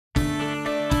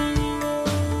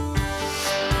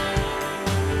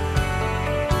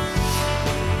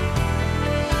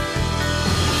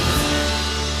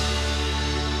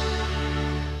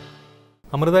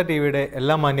Amrita TV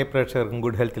എല്ലാ മാന്യ പ്രേക്ഷകർക്കും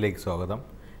ഗുഡ് ഹെൽത്തിലേക്ക് സ്വാഗതം.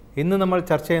 ഇന്ന് നമ്മൾ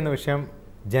ചർച്ച ചെയ്യുന്ന വിഷയം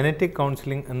ജനറ്റിക്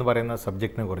കൗൺസിലിംഗ് എന്ന് പറയുന്ന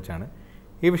സബ്ജക്റ്റിനെ കുറിച്ചാണ്.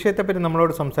 ഈ വിഷയത്തെപ്പറ്റി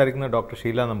നമ്മളോട് സംസാരിക്കുന്ന doctor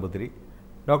Sheela Namboothiri.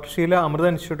 Doctor Sheela Amrita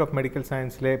institute of medical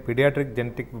സയൻസിലെ paediatric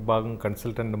genetic വിഭാഗം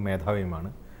കൺസൾട്ടൻറ്റും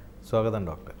മേധാവിയുമാണ്. സ്വാഗതം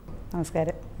ഡോക്ടർ.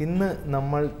 നമസ്കാരം. ഇന്ന്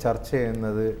നമ്മൾ ചർച്ച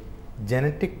ചെയ്യുന്നത്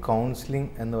ജനറ്റിക്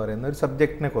കൗൺസിലിംഗ് എന്ന് പറയുന്ന ഒരു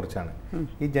സബ്ജക്റ്റിനെ കുറിച്ചാണ്.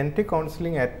 ഈ ജനറ്റിക്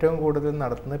കൗൺസിലിംഗ് ഏറ്റവും കൂടുതൽ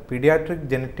നടത്തുന്നത് പീഡിയാട്രിക്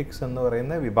ജനറ്റിക്സ് എന്ന്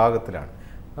പറയുന്ന വിഭാഗത്തിലാണ്.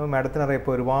 മാഡത്തിനറിയാം,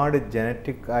 ഇപ്പോൾ ഒരുപാട്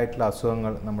ജനറ്റിക് ആയിട്ടുള്ള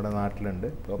അസുഖങ്ങൾ നമ്മുടെ നാട്ടിലുണ്ട്.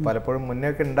 ഇപ്പോൾ പലപ്പോഴും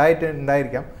മുന്നേയൊക്കെ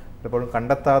ഉണ്ടായിരിക്കാം, പലപ്പോഴും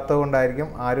കണ്ടെത്താത്തത് കൊണ്ടായിരിക്കും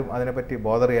ആരും അതിനെപ്പറ്റി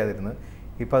ബോധർ ചെയ്യാതിരുന്നത്.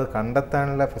 ഇപ്പോൾ അത്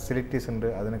കണ്ടെത്താനുള്ള ഫെസിലിറ്റീസ് ഉണ്ട്,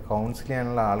 അതിന് കൗൺസിൽ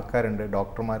ചെയ്യാനുള്ള ആൾക്കാരുണ്ട്,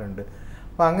 ഡോക്ടർമാരുണ്ട്.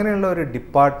 അപ്പോൾ അങ്ങനെയുള്ള ഒരു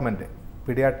ഡിപ്പാർട്ട്മെൻറ്റ്,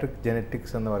 പീഡിയാട്രിക്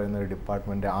ജനറ്റിക്സ് എന്ന് പറയുന്ന ഒരു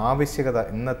ഡിപ്പാർട്ട്മെൻറ്റ് ആവശ്യകത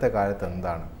ഇന്നത്തെ കാലത്ത്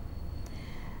എന്താണ്?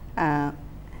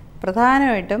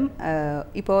 പ്രധാനമായിട്ടും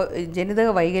ഇപ്പോൾ ജനിതക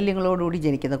വൈകല്യങ്ങളോടുകൂടി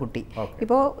ജനിക്കുന്ന കുട്ടി,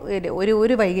 ഇപ്പോൾ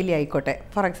ഒരു വൈകല്യം ആയിക്കോട്ടെ,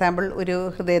 ഫോർ എക്സാമ്പിൾ ഒരു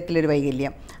ഹൃദയത്തിലൊരു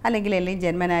വൈകല്യം, അല്ലെങ്കിൽ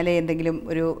ജന്മനാലെ എന്തെങ്കിലും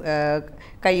ഒരു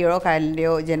കൈയോ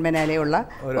കാലിൻ്റെയോ ജന്മനാലെയോ ഉള്ള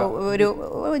ഒരു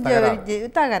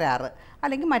തകരാറ്,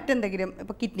 അല്ലെങ്കിൽ മറ്റെന്തെങ്കിലും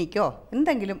ഇപ്പോൾ കിഡ്നിക്കോ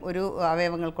എന്തെങ്കിലും ഒരു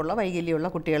അവയവങ്ങൾക്കുള്ള വൈകല്യമുള്ള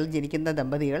കുട്ടികൾ ജനിക്കുന്ന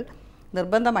ദമ്പതികൾ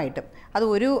നിർബന്ധമായിട്ടും, അത്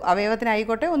ഒരു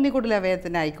അവയവത്തിനായിക്കോട്ടെ ഒന്നിൽ കൂടുതൽ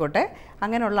അവയവത്തിനായിക്കോട്ടെ,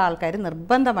 അങ്ങനെയുള്ള ആൾക്കാർ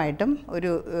നിർബന്ധമായിട്ടും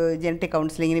ഒരു ജനറ്റിക്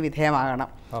കൗൺസിലിങ്ങിന് വിധേയമാകണം.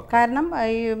 കാരണം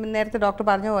ഈ നേരത്തെ ഡോക്ടർ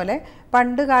പറഞ്ഞ പോലെ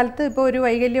പണ്ട് കാലത്ത് ഇപ്പോൾ ഒരു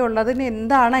വൈകല്യം ഉള്ളതിന്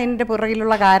എന്താണ് അതിൻ്റെ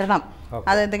പുറകിലുള്ള കാരണം,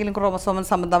 അതെന്തെങ്കിലും ക്രോമസോം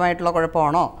സംബന്ധമായിട്ടുള്ള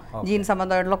കുഴപ്പമാണോ, ജീൻ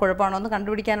സംബന്ധമായിട്ടുള്ള കുഴപ്പമാണോ എന്ന്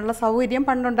കണ്ടുപിടിക്കാനുള്ള സൗകര്യം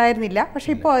പണ്ടുണ്ടായിരുന്നില്ല.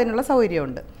 പക്ഷേ ഇപ്പോൾ അതിനുള്ള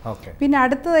സൗകര്യമുണ്ട്. പിന്നെ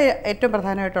അടുത്തത് ഏറ്റവും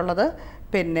പ്രധാനമായിട്ടുള്ളത്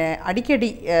അടിക്കടി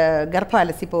ഗർഭം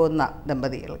അലസി പോകുന്ന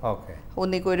ദമ്പതികൾ,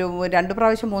 ഒന്നിക്കൊരു 2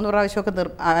 പ്രാവശ്യം 3 പ്രാവശ്യമൊക്കെ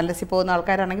അലസി പോകുന്ന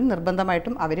ആൾക്കാരാണെങ്കിൽ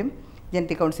നിർബന്ധമായിട്ടും അവരും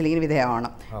ജനറ്റിക് കൗൺസിലിങ്ങിന് വിധേയമാണ്.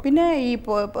 പിന്നെ ഈ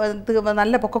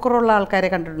നല്ല പൊക്കക്കുറവുള്ള ആൾക്കാരെ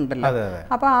കണ്ടിട്ടുണ്ടല്ലോ,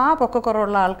 അപ്പോൾ ആ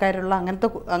പൊക്കക്കുറവുള്ള ആൾക്കാരുള്ള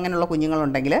അങ്ങനെയുള്ള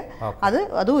കുഞ്ഞുങ്ങളുണ്ടെങ്കിൽ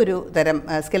അതും ഒരു തരം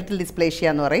സ്കെൽറ്റൽ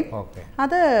ഡിസ്പ്ലേഷ്യ എന്ന് പറയും.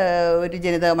 അത് ഒരു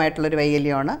ജനിതകമായിട്ടുള്ളൊരു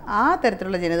വൈകല്യമാണ്. ആ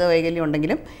തരത്തിലുള്ള ജനിതക വൈകല്യം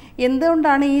ഉണ്ടെങ്കിലും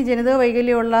എന്തുകൊണ്ടാണ് ഈ ജനിതക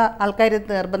വൈകല്യമുള്ള ആൾക്കാർ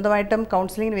നിർബന്ധമായിട്ടും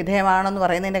കൗൺസിലിങ്ങിന് വിധേയമാണെന്ന്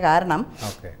പറയുന്നതിൻ്റെ കാരണം,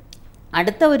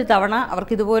 അടുത്ത ഒരു തവണ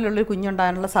അവർക്ക് ഇതുപോലുള്ളൊരു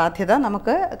കുഞ്ഞുണ്ടാകാനുള്ള സാധ്യത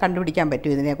നമുക്ക് കണ്ടുപിടിക്കാൻ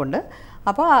പറ്റും ഇതിനെക്കൊണ്ട്.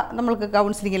 അപ്പോൾ നമ്മൾക്ക്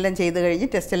കൗൺസിലിംഗ് എല്ലാം ചെയ്ത് കഴിഞ്ഞ്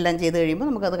ടെസ്റ്റ് എല്ലാം ചെയ്ത് കഴിയുമ്പോൾ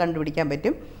നമുക്കത് കണ്ടുപിടിക്കാൻ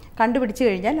പറ്റും. കണ്ടുപിടിച്ച്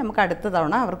കഴിഞ്ഞാൽ നമുക്ക് അടുത്ത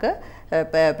തവണ അവർക്ക്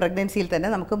പ്രഗ്നൻസിയിൽ തന്നെ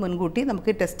നമുക്ക് മുൻകൂട്ടി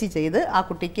നമുക്ക് ടെസ്റ്റ് ചെയ്ത് ആ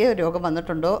കുട്ടിക്ക് രോഗം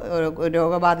വന്നിട്ടുണ്ടോ,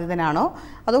 രോഗബാധിതനാണോ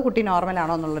അതോ കുട്ടി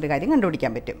നോർമലാണോ എന്നുള്ളൊരു കാര്യം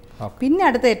കണ്ടുപിടിക്കാൻ പറ്റും. പിന്നെ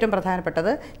അടുത്ത ഏറ്റവും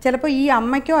പ്രധാനപ്പെട്ടത്, ചിലപ്പോൾ ഈ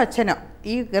അമ്മയ്ക്കോ അച്ഛനോ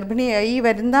ഈ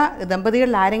വരുന്ന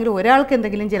ദമ്പതികളിൽ ആരെങ്കിലും ഒരാൾക്ക്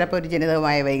എന്തെങ്കിലും ചിലപ്പോൾ ഒരു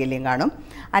ജനിതകമായ വൈകല്യം കാണും,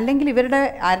 അല്ലെങ്കിൽ ഇവരുടെ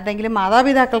ആരുടെങ്കിലും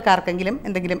മാതാപിതാക്കൾക്ക് ആർക്കെങ്കിലും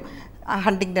എന്തെങ്കിലും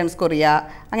ഹണ്ടിങ്ടൺസ് കൊറിയ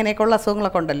അങ്ങനെയൊക്കെയുള്ള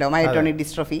അസുഖങ്ങളൊക്കെ ഉണ്ടല്ലോ, മയോട്ടോണിക്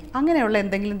ഡിസ്ട്രോഫി, അങ്ങനെയുള്ള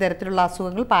എന്തെങ്കിലും തരത്തിലുള്ള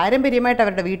അസുഖങ്ങൾ പാരമ്പര്യമായിട്ട്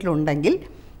അവരുടെ വീട്ടിലുണ്ടെങ്കിൽ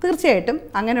തീർച്ചയായിട്ടും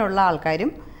അങ്ങനെയുള്ള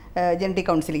ആൾക്കാരും ജനറ്റിക്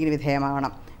കൗൺസിലിങ്ങിന്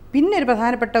വിധേയമാകണം. പിന്നെ ഒരു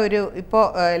പ്രധാനപ്പെട്ട ഇപ്പോൾ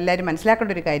എല്ലാവരും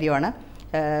മനസ്സിലാക്കേണ്ട ഒരു കാര്യമാണ്,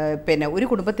 ഒരു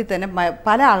കുടുംബത്തിൽ തന്നെ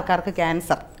പല ആൾക്കാർക്ക്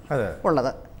ക്യാൻസർ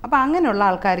ഉള്ളത്. അപ്പോൾ അങ്ങനെയുള്ള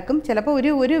ആൾക്കാർക്കും ചിലപ്പോൾ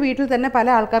ഒരു വീട്ടിൽ തന്നെ പല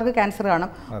ആൾക്കാർക്ക് ക്യാൻസർ കാണും.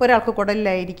 ഒരാൾക്ക്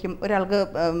കുടലിലായിരിക്കും, ഒരാൾക്ക്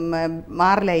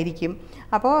മാറിലായിരിക്കും.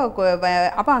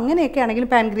 അപ്പോൾ അങ്ങനെയൊക്കെ ആണെങ്കിലും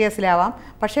പാൻക്രിയാസിലാവാം.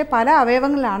 പക്ഷേ പല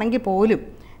അവയവങ്ങളിലാണെങ്കിൽ പോലും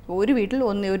ഒരു വീട്ടിൽ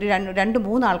ഒരു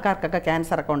 2-3 ആൾക്കാർക്കൊക്കെ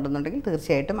ക്യാൻസറൊക്കെ ഉണ്ടെന്നുണ്ടെങ്കിൽ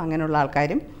തീർച്ചയായിട്ടും അങ്ങനെയുള്ള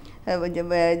ആൾക്കാരും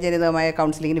ജനിതകമായ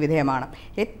കൗൺസിലിങ്ങിന് വിധേയമാണ്.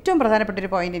 ഏറ്റവും പ്രധാനപ്പെട്ടൊരു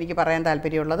പോയിന്റ് എനിക്ക് പറയാൻ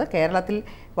താല്പര്യമുള്ളത്, കേരളത്തിൽ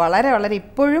വളരെ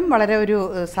ഇപ്പോഴും വളരെ ഒരു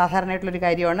സാധാരണയായിട്ടുള്ളൊരു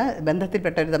കാര്യമാണ്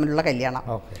ബന്ധത്തിൽപ്പെട്ടവർ തമ്മിലുള്ള കല്യാണം.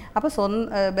 അപ്പോൾ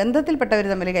ബന്ധത്തിൽപ്പെട്ടവർ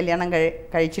തമ്മിൽ കല്യാണം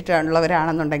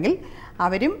കഴിച്ചിട്ടുള്ളവരാണെന്നുണ്ടെങ്കിൽ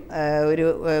അവരും ഒരു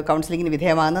കൗൺസിലിങ്ങിന്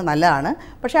വിധേയമാകുന്നത് നല്ലതാണ്.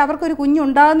 പക്ഷേ അവർക്കൊരു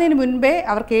കുഞ്ഞുണ്ടാകുന്നതിന് മുൻപേ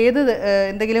അവർക്ക്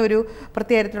എന്തെങ്കിലും ഒരു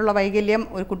പ്രത്യേകത്തിലുള്ള വൈകല്യം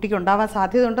ഒരു കുട്ടിക്ക് ഉണ്ടാവാൻ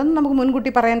സാധ്യത ഉണ്ടെന്ന് നമുക്ക്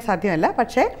മുൻകൂട്ടി പറയാൻ സാധ്യമല്ല.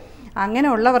 പക്ഷേ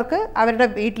അങ്ങനെയുള്ളവർക്ക് അവരുടെ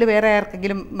വീട്ടിൽ വേറെ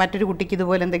ആർക്കെങ്കിലും മറ്റൊരു കുട്ടിക്ക്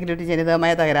ഇതുപോലെ എന്തെങ്കിലും ഒരു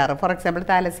ജനിതകമായ തകരാറ്, for example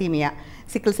thalassaemia,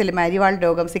 sickle cell അരിവാൾ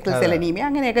രോഗം, സിക്കിൾ സെൽ അനീമിയ,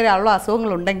 അങ്ങനെയൊക്കെ ഉള്ള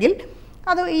അസുഖങ്ങളുണ്ടെങ്കിൽ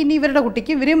അത് ഇനി ഇവരുടെ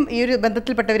കുട്ടിക്ക് ഇവരും ഈ ഒരു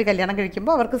ബന്ധത്തിൽപ്പെട്ടവർ കല്യാണം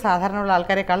കഴിക്കുമ്പോൾ അവർക്ക് സാധാരണയുള്ള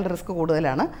ആൾക്കാരെക്കാൾ റിസ്ക്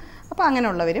കൂടുതലാണ്. അപ്പോൾ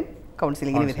അങ്ങനെയുള്ളവരും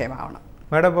കൗൺസിലിങ്ങിന് വിധേയമാവണം.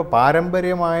 മാഡം, ഇപ്പോൾ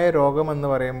പാരമ്പര്യമായ രോഗം എന്ന്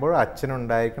പറയുമ്പോൾ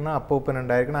അച്ഛനുണ്ടായിരിക്കണം,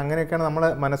 അപ്പൂപ്പനുണ്ടായിരിക്കണം, അങ്ങനെയൊക്കെയാണ് നമ്മളെ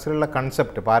മനസ്സിലുള്ള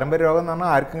കൺസെപ്റ്റ്. പാരമ്പര്യ രോഗം എന്ന്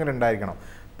പറഞ്ഞാൽ ആർക്കെങ്കിലും ഉണ്ടായിരിക്കണം.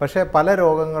 പക്ഷേ പല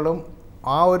രോഗങ്ങളും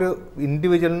ആ ഒരു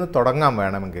ഇൻഡിവിജ്വലിന് തുടങ്ങാൻ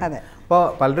വേണമെങ്കിൽ, അപ്പോൾ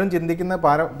പലരും ചിന്തിക്കുന്ന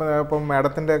ഇപ്പം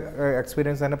മാഡത്തിൻ്റെ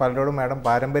എക്സ്പീരിയൻസ് തന്നെ പലരോടും മാഡം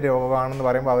പാരമ്പര്യ രോഗമാണെന്ന്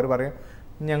പറയുമ്പോൾ അവർ പറയും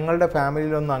ഞങ്ങളുടെ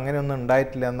ഫാമിലിയിലൊന്നും അങ്ങനെയൊന്നും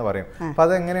ഉണ്ടായിട്ടില്ല എന്ന് പറയും. അപ്പോൾ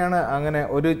അതെങ്ങനെയാണ് അങ്ങനെ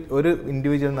ഒരു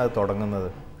ഇൻഡിവിജ്വലിന് അത് തുടങ്ങുന്നത്?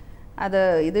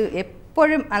 ഇത്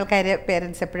എപ്പോഴും ആൾക്കാർ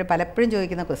പേരൻസ് പലപ്പോഴും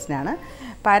ചോദിക്കുന്ന ക്വസ്റ്റ്യനാണ്.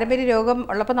 പാരമ്പര്യ രോഗം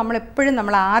ഉള്ളപ്പോൾ നമ്മളെപ്പോഴും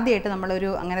ആദ്യമായിട്ട് നമ്മളൊരു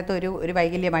അങ്ങനത്തെ ഒരു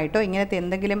വൈകല്യമായിട്ടോ ഇങ്ങനത്തെ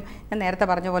എന്തെങ്കിലും, ഞാൻ നേരത്തെ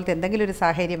പറഞ്ഞ പോലത്തെ എന്തെങ്കിലും ഒരു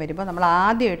സാഹചര്യം വരുമ്പോൾ നമ്മൾ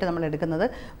ആദ്യമായിട്ട് നമ്മൾ എടുക്കുന്നത്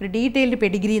ഒരു ഡീറ്റെയിൽഡ്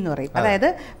പെഡിഗ്രി എന്ന് പറയും. അതായത്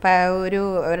ഒരു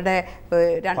അവരുടെ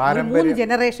 3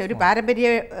 ജനറേഷൻ, ഒരു പാരമ്പര്യ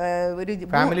ഒരു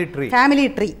ഫാമിലി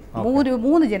ട്രീ,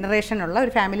 3 ജനറേഷനുള്ള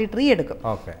ഒരു ഫാമിലി ട്രീ എടുക്കും.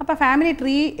 അപ്പോൾ ഫാമിലി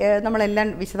ട്രീ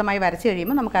നമ്മളെല്ലാം വിശദമായി വരച്ച്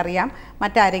കഴിയുമ്പോൾ നമുക്കറിയാം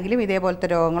മറ്റാരെങ്കിലും ഇതേപോലത്തെ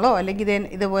രോഗങ്ങളോ അല്ലെങ്കിൽ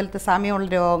ഇതുപോലത്തെ സാമ്യമുള്ള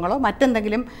രോഗങ്ങളോ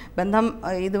മറ്റെന്തെങ്കിലും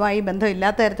ഇതുമായി ബന്ധമില്ലാത്ത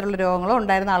തരത്തിലുള്ള രോഗങ്ങളോ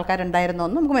ഉണ്ടായിരുന്ന ആൾക്കാരുണ്ടായിരുന്നോ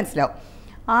എന്ന് നമുക്ക് മനസ്സിലാവും.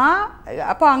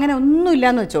 അപ്പോൾ അങ്ങനെ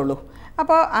ഒന്നുമില്ലയെന്ന് വെച്ചോളൂ.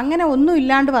 അപ്പോൾ അങ്ങനെ ഒന്നും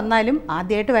ഇല്ലാണ്ട് വന്നാലും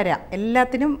ആദ്യമായിട്ട് വരാം.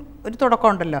 എല്ലാത്തിനും ഒരു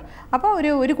തുടക്കമുണ്ടല്ലോ. അപ്പോൾ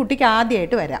ഒരു കുട്ടിക്ക്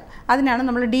ആദ്യമായിട്ട് വരാം. അതിനാണ്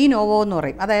നമ്മൾ ഡി നോവോ എന്ന്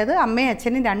പറയും. അതായത് അമ്മയും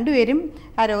അച്ഛനും രണ്ടുപേരും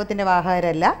ആ രോഗത്തിൻ്റെ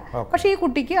വാഹകരല്ല. പക്ഷേ ഈ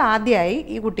കുട്ടിക്ക് ആദ്യമായി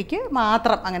ഈ കുട്ടിക്ക്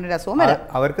മാത്രം അങ്ങനെ ഒരു അസുഖം വരാം.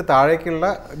 അവർക്ക് താഴേക്കുള്ള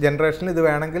ജനറേഷനിൽ ഇത്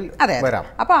വേണമെങ്കിൽ വരാം.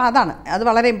 അപ്പോൾ അത്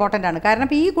വളരെ ഇമ്പോർട്ടൻ്റ് ആണ്. കാരണം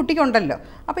ഇപ്പോൾ ഈ കുട്ടിക്കുണ്ടല്ലോ.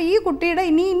 അപ്പോൾ ഈ കുട്ടിയുടെ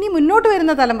ഇനി മുന്നോട്ട്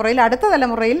വരുന്ന തലമുറയിൽ, അടുത്ത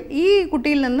തലമുറയിൽ ഈ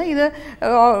കുട്ടിയിൽ നിന്ന് ഇത്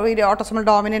ഓട്ടോസോമൽ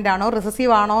ഡോമിനൻ്റ് ആണോ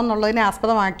റിസസീവ് ആണോ എന്നുള്ളതിനെ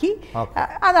ആസ്പദമാക്കി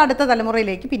അത് അടുത്ത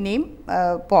തലമുറയിലേക്ക് പിന്നെയും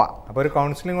പോവാം. അപ്പോൾ ഒരു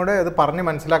കൗൺസിലിംഗ് കൗൺസിലിങ്ങിലൂടെ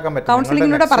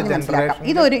പറഞ്ഞ് മനസ്സിലാക്കാം.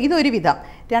 ഇതൊരു വിധം.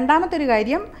 രണ്ടാമത്തെ ഒരു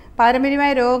കാര്യം,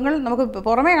 പാരമ്പര്യമായ രോഗങ്ങൾ നമുക്ക്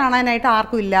പുറമേ കാണാനായിട്ട്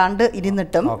ആർക്കും ഇല്ലാണ്ട്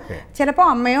ഇരുന്നിട്ടും ചിലപ്പോൾ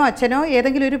അമ്മയോ അച്ഛനോ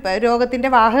ഏതെങ്കിലും ഒരു രോഗത്തിൻ്റെ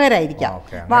വാഹകരായിരിക്കും.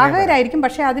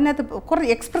 പക്ഷേ അതിനകത്ത് കുറേ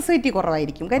എക്സ്പ്രസിവിറ്റി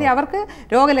കുറവായിരിക്കും. കാര്യം അവർക്ക്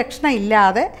രോഗലക്ഷണം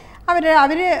ഇല്ലാതെ അവർ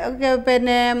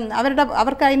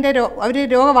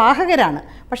രോഗവാഹകരാണ്,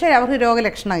 പക്ഷേ അവർക്ക്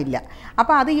രോഗലക്ഷണമില്ല.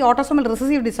 അപ്പോൾ അത് ഈ autosomal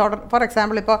recessive disorder, for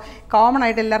example ഇപ്പോൾ കോമൺ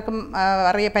ആയിട്ട് എല്ലാവർക്കും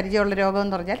പരിചയമുള്ള രോഗം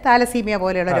എന്ന് പറഞ്ഞാൽ താലസീമിയ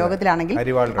പോലെയുള്ള രോഗത്തിലാണെങ്കിൽ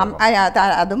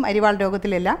അതും അരിവാൾ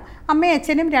രോഗത്തിലെല്ലാം അമ്മയും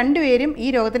അച്ഛനും രണ്ടുപേരും ഈ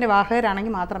രോഗത്തിൻ്റെ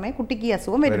വാഹകരാണെങ്കിൽ മാത്രമേ കുട്ടിക്ക് ഈ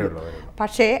അസുഖം വരുള്ളൂ.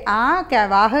 പക്ഷേ ആ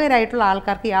വാഹകരായിട്ടുള്ള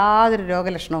ആൾക്കാർക്ക് യാതൊരു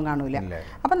രോഗലക്ഷണവും കാണില്ല.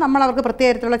 അപ്പം നമ്മൾ അവർക്ക്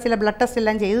പ്രത്യേകത്തിലുള്ള ചില ബ്ലഡ് ടെസ്റ്റ്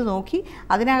എല്ലാം ചെയ്ത് നോക്കി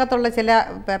അതിനകത്തുള്ള ചില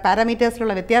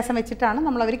പാരാമീറ്റേഴ്സിലുള്ള വ്യത്യാസം വെച്ചിട്ടാണ്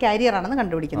നമ്മൾ അവർ കാരിയറാണെന്ന്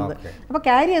കണ്ടുപിടിക്കുന്നത്. അപ്പോൾ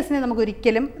കാരിയേഴ്സിനെ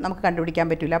ഒരിക്കലും നമുക്ക് കണ്ടുപിടിക്കാൻ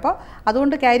പറ്റില്ല. അപ്പോൾ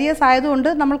അതുകൊണ്ട് കാരിയേഴ്സ് ആയതുകൊണ്ട്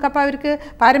നമ്മൾക്കപ്പോൾ അവർക്ക്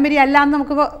പാരമ്പര്യം അല്ല എന്ന്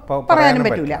നമുക്ക് പറയാനും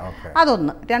പറ്റില്ല.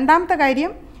 അതൊന്ന്. രണ്ടാമത്തെ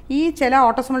കാര്യം, ഈ ചില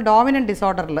ഓട്ടോസോമൽ ഡോമിനൻ്റ്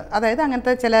ഡിസോർഡറിൽ, അതായത്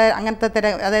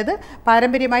അതായത്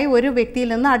പാരമ്പര്യമായി ഒരു വ്യക്തിയിൽ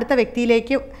നിന്ന് അടുത്ത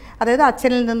വ്യക്തിയിലേക്ക്, അതായത്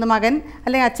അച്ഛനിൽ നിന്ന് മകൻ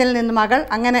അല്ലെങ്കിൽ അച്ഛനിൽ നിന്ന് മകൾ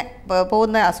അങ്ങനെ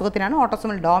പോകുന്ന അസുഖത്തിനാണ്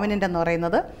ഓട്ടോസോമൽ ഡോമിനൻ്റ് എന്ന്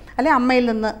പറയുന്നത്. അല്ലെങ്കിൽ അമ്മയിൽ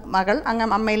നിന്ന് മകൾ,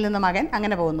 അമ്മയിൽ നിന്ന് മകൻ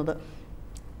അങ്ങനെ പോകുന്നത്.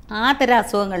 ആ തരം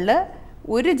അസുഖങ്ങളിൽ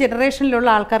ഒരു ജനറേഷനിലുള്ള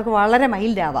ആൾക്കാർക്ക് വളരെ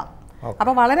മൈൽഡ് ആവാം.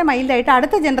 അപ്പോൾ വളരെ മൈൽഡായിട്ട്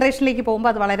അടുത്ത ജനറേഷനിലേക്ക് പോകുമ്പോൾ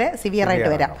അത് വളരെ സിവിയറായിട്ട്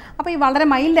വരാം. അപ്പോൾ ഈ വളരെ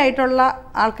മൈൽഡായിട്ടുള്ള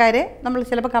ആൾക്കാരെ നമ്മൾ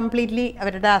ചിലപ്പോൾ കംപ്ലീറ്റ്ലി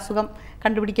അവരുടെ അസുഖം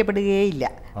കണ്ടുപിടിക്കപ്പെടുകയില്ല.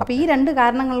 അപ്പോൾ ഈ 2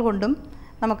 കാരണങ്ങൾ കൊണ്ടും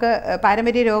നമുക്ക്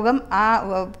പാരമ്പര്യ രോഗം ആ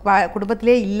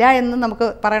കുടുംബത്തിലേ ഇല്ല എന്ന് നമുക്ക്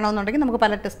പറയണമെന്നുണ്ടെങ്കിൽ നമുക്ക്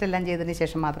പല ടെസ്റ്റ് എല്ലാം ചെയ്തതിന്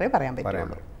ശേഷം മാത്രമേ പറയാൻ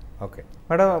പറ്റുള്ളൂ. ഓക്കെ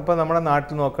മാഡം, ഇപ്പോൾ നമ്മുടെ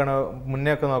നാട്ടിൽ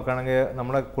മുന്നേ ഒക്കെ നോക്കുകയാണെങ്കിൽ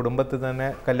നമ്മുടെ കുടുംബത്തിൽ തന്നെ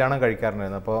കല്യാണം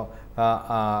കഴിക്കാറുണ്ടായിരുന്നു. അപ്പോൾ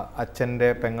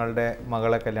അച്ഛൻ്റെ പെങ്ങളുടെ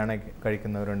മകളെ കല്യാണം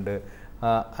കഴിക്കുന്നവരുണ്ട്,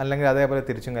 അല്ലെങ്കിൽ അതേപോലെ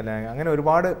തിരിച്ചും കല്യാണം, അങ്ങനെ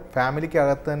ഒരുപാട്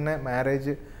ഫാമിലിക്കകത്ത് തന്നെ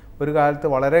മാരേജ് ഒരു കാലത്ത്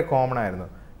വളരെ കോമൺ ആയിരുന്നു.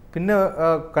 പിന്നെ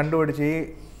കണ്ടുപിടിച്ച് ഈ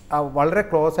വളരെ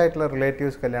ക്ലോസ് ആയിട്ടുള്ള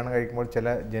റിലേറ്റീവ്സ് കല്യാണം കഴിക്കുമ്പോൾ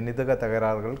ചില ജനിതക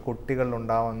തകരാറുകൾ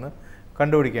കുട്ടികളിലുണ്ടാവുമെന്ന്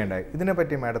കണ്ടുപിടിക്കേണ്ടായി.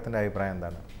 ഇതിനെപ്പറ്റി മാഡത്തിൻ്റെ അഭിപ്രായം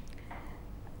എന്താണ്?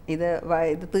 ഇത്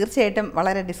തീർച്ചയായിട്ടും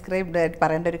വളരെ ഡിസ്ക്രൈബ്ഡ് ആയിട്ട്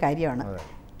പറയേണ്ട ഒരു കാര്യമാണ്.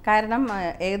 കാരണം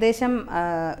ഏകദേശം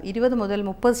 20 മുതൽ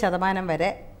 30% വരെ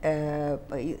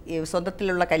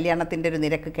സ്വന്തത്തിലുള്ള കല്യാണത്തിൻ്റെ ഒരു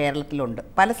നിരക്ക് കേരളത്തിലുണ്ട്.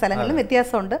 പല സ്ഥലങ്ങളിലും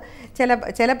വ്യത്യാസമുണ്ട്.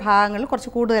 ചില ഭാഗങ്ങളിൽ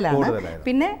കുറച്ച് കൂടുതലാണ്,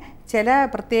 പിന്നെ ചില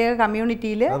പ്രത്യേക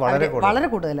കമ്മ്യൂണിറ്റിയിൽ വളരെ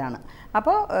കൂടുതലാണ്.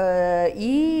 അപ്പോൾ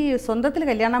ഈ സ്വന്തത്തിൽ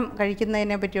കല്യാണം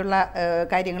കഴിക്കുന്നതിനെ പറ്റിയുള്ള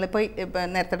കാര്യങ്ങൾ ഇപ്പോൾ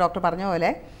നേരത്തെ ഡോക്ടർ പറഞ്ഞ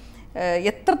പോലെ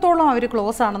എത്രത്തോളം അവർ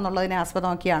ക്ലോസ് ആണെന്നുള്ളതിനെ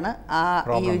ആസ്പദമാക്കിയാണ് ആ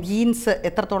ഈ ജീൻസ്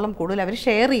എത്രത്തോളം കൂടുതൽ അവർ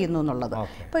ഷെയർ ചെയ്യുന്നു എന്നുള്ളത്.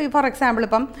 ഇപ്പോൾ ഫോർ എക്സാമ്പിൾ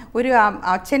ഇപ്പം ഒരു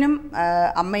അച്ഛനും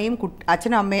അമ്മയും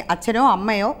അച്ഛനോ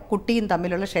അമ്മയോ കുട്ടിയും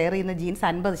തമ്മിലുള്ള ഷെയർ ചെയ്യുന്ന ജീൻസ്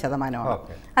 50%.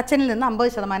 അച്ഛനിൽ നിന്ന്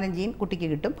 50% ജീൻ കുട്ടിക്ക്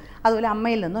കിട്ടും, അതുപോലെ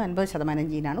അമ്മയിൽ നിന്നും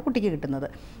 50% ജീനാണ് കുട്ടിക്ക് കിട്ടുന്നത്.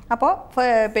 അപ്പോൾ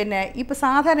പിന്നെ ഇപ്പോൾ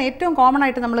സാധാരണ ഏറ്റവും കോമൺ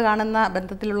ആയിട്ട് നമ്മൾ കാണുന്ന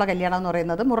ബന്ധത്തിലുള്ള കല്യാണം എന്ന്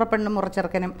പറയുന്നത് മുറപ്പെണ്ണും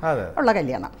മുറച്ചെറുക്കനും ഉള്ള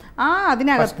കല്യാണം.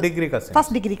 അതിനകത്ത്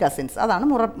ഫസ്റ്റ് ഡിഗ്രി കസിൻസ്, അതാണ്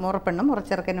മുറപ്പെണ്ണും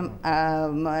മുറച്ചെറുക്കനും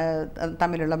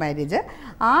തമ്മിലുള്ള മാരേജ്.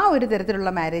 ആ ഒരു തരത്തിലുള്ള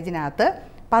മാരേജിനകത്ത്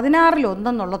 16-1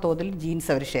 എന്നുള്ള തോതിൽ ജീൻസ്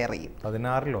അവർ ഷെയർ ചെയ്യും.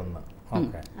 16-1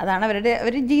 അതാണ്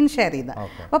അവർ ജീൻ ഷെയർ ചെയ്യുന്നത്.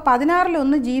 അപ്പോൾ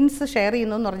 16-1 ജീൻസ് ഷെയർ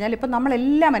ചെയ്യുന്നു എന്ന് പറഞ്ഞാൽ ഇപ്പം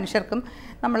നമ്മളെല്ലാ മനുഷ്യർക്കും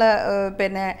നമ്മൾ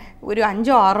പിന്നെ ഒരു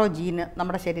 5-6 ജീന്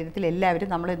നമ്മുടെ ശരീരത്തിൽ എല്ലാവരും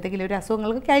നമ്മൾ എന്തെങ്കിലും ഒരു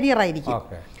അസുഖങ്ങൾക്ക് കാരിയറായിരിക്കും.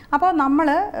 അപ്പോൾ നമ്മൾ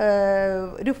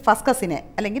ഒരു ഫസ്റ്റ് കസിനെ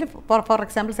അല്ലെങ്കിൽ ഫോർ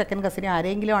എക്സാമ്പിൾ സെക്കൻഡ് കസിനെ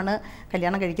ആരെങ്കിലും ആണ്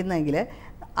കല്യാണം കഴിക്കുന്നതെങ്കിൽ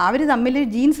അവർ തമ്മിൽ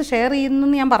ജീൻസ് ഷെയർ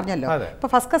ചെയ്യുന്നെന്ന് ഞാൻ പറഞ്ഞല്ലോ. ഇപ്പോൾ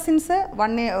ഫസ്റ്റ് കസിൻസ്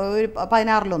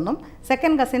 16-1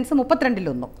 സെക്കൻഡ് കസിൻസ്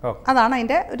 32-1 അതാണ്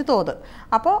അതിൻ്റെ ഒരു തോത്.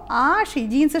 അപ്പോൾ ആ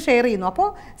ജീൻസ് ഷെയർ ചെയ്യുന്നു. അപ്പോൾ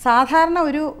സാധാരണ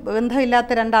ഒരു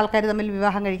ബന്ധമില്ലാത്ത രണ്ടാൾക്കാർ തമ്മിൽ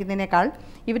വിവാഹം കഴിക്കുന്നതിനേക്കാൾ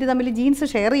ഇവർ തമ്മിൽ ജീൻസ്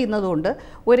ഷെയർ ചെയ്യുന്നതുകൊണ്ട്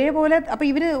ഒരേപോലെ, അപ്പോൾ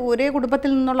ഇവർ ഒരേ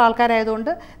കുടുംബത്തിൽ നിന്നുള്ള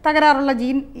ആൾക്കാരായതുകൊണ്ട് തകരാറുള്ള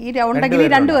ജീൻ ഉണ്ടെങ്കിൽ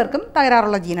രണ്ടുപേർക്കും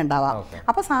തകരാറുള്ള ജീൻ ഉണ്ടാവാം.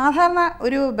 അപ്പോൾ സാധാരണ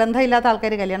ഒരു ബന്ധമില്ലാത്ത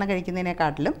ആൾക്കാർ കല്യാണം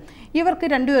കഴിക്കുന്നതിനെക്കാട്ടിലും ഇവർക്ക്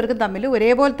രണ്ടുപേർക്കും തമ്മിൽ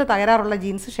ഒരേപോലത്തെ തകരാറുള്ള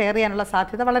ജീൻസ് ഷെയർ ചെയ്യാനുള്ള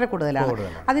സാധ്യത വളരെ കൂടുതലാണ്.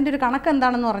 അതിൻ്റെ ഒരു കണക്ക്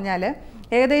എന്താണെന്ന് പറഞ്ഞാൽ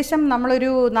ഏകദേശം നമ്മളൊരു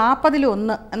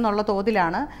 40-1 എന്നുള്ള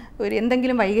തോതിലാണ് ഒരു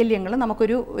എന്തെങ്കിലും വൈകല്യങ്ങൾ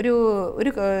നമുക്കൊരു ഒരു ഒരു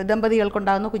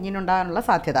ദമ്പതികൾക്കുണ്ടാകുന്ന കുഞ്ഞിനുണ്ടാകാനുള്ള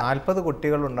സാധ്യത. 40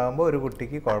 കുട്ടികൾ ഉണ്ടാകുമ്പോൾ ഒരു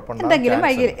കുട്ടിക്ക്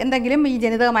എന്തെങ്കിലും ഈ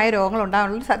ജനിതകമായ രോഗങ്ങൾ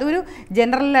ഉണ്ടാകാനുള്ള സാധ്യത ഒരു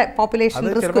ജനറൽ പോപ്പുലേഷൻ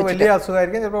റിസ്ക്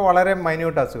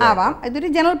ആവാം. ഇതൊരു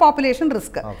ജനറൽ പോപ്പുലേഷൻ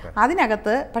റിസ്ക്.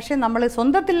 അതിനകത്ത് പക്ഷേ നമ്മൾ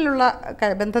സ്വന്തത്തിലുള്ള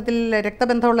ബന്ധത്തിൽ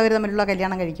രക്തബന്ധമുള്ളവർ തമ്മിലുള്ള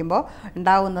കല്യാണം കഴിക്കുമ്പോൾ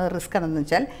ഉണ്ടാകുന്ന റിസ്ക് എന്ന്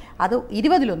വെച്ചാൽ അത്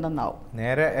 20-1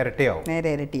 നേരെ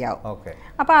ഇരട്ടിയാവും.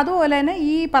 അപ്പോൾ അതുപോലെ തന്നെ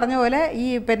ഈ പറഞ്ഞ പോലെ ഈ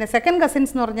പിന്നെ സെക്കൻഡ്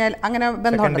കസിൻസ് എന്ന് പറഞ്ഞാൽ അങ്ങനെ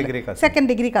ബന്ധമുണ്ട്. സെക്കൻഡ്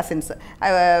ഡിഗ്രി കസിൻസ്,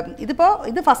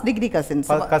 ഇത് ഫസ്റ്റ് ഡിഗ്രി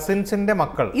കസിൻസിന്റെ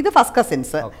മക്കൾ, ഇത് ഫസ്റ്റ്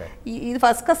കസിൻസ്. ഇത്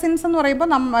ഫസ്റ്റ് കസിൻസ് എന്ന് പറയുമ്പോൾ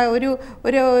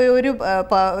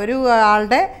ഒരു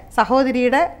ആളുടെ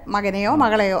സഹോദരിയുടെ മകനെയോ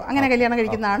മകളെയോ അങ്ങനെ കല്യാണം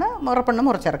കഴിക്കുന്നതാണ് മുറപ്പെണ്ണ്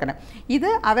മുറച്ചെറുക്കന്. ഇത്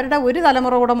അവരുടെ ഒരു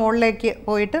തലമുറ കൂടെ മുകളിലേക്ക്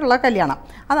പോയിട്ടുള്ള കല്യാണം,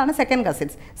 അതാണ് സെക്കൻഡ്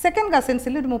കസിൻസ്. സെക്കൻഡ്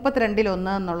കസിൻസിൽ ഒരു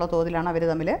 32-1 എന്നുള്ള തോതിലാണ് അവർ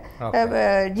തമ്മിൽ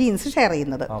ജീൻസ് ഷെയർ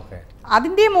ചെയ്യുന്നത്.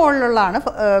 അതിൻ്റെ മുകളിലുള്ളതാണ്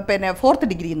പിന്നെ ഫോർത്ത്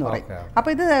ഡിഗ്രി എന്ന് പറയും.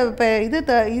 അപ്പോൾ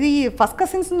ഇത് ഈ ഫസ്റ്റ്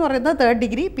കസിൻസ് എന്ന് പറയുന്നത് 3rd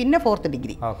ഡിഗ്രി, പിന്നെ 4th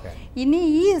ഡിഗ്രി. ഇനി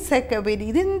ഈ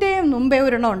ഇതിൻ്റെ മുമ്പേ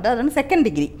ഒരെണ്ണമുണ്ട്, അതാണ് സെക്കൻഡ്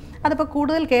ഡിഗ്രി. അതിപ്പോൾ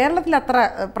കൂടുതൽ കേരളത്തിൽ അത്ര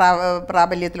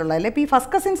പ്രാബല്യത്തിലുള്ളതല്ല. ഇപ്പോൾ ഈ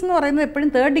ഫസ്റ്റ് കസിൻസ് എന്ന് പറയുന്നത് എപ്പോഴും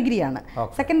 3rd ഡിഗ്രിയാണ്,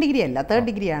 സെക്കൻഡ് ഡിഗ്രി അല്ല, 3rd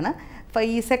ഡിഗ്രിയാണ്. അപ്പോൾ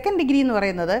ഈ സെക്കൻഡ് ഡിഗ്രി എന്ന്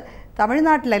പറയുന്നത്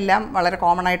തമിഴ്നാട്ടിലെല്ലാം വളരെ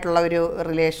കോമൺ ആയിട്ടുള്ള ഒരു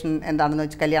റിലേഷൻ എന്താണെന്ന്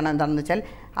വെച്ചാൽ, കല്യാണം എന്താണെന്ന് വെച്ചാൽ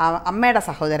അമ്മയുടെ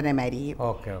സഹോദരനെ മാരി ചെയ്യും.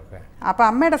 അപ്പോൾ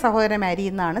അമ്മയുടെ സഹോദരനെ മാരി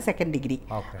ചെയ്യുന്നതാണ് സെക്കൻഡ് ഡിഗ്രി.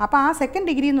 അപ്പോൾ ആ സെക്കൻഡ്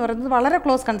ഡിഗ്രി എന്ന് പറയുന്നത് വളരെ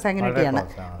ക്ലോസ് കൺസാങ്ക്വിനിറ്റിയാണ്.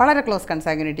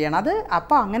 അത്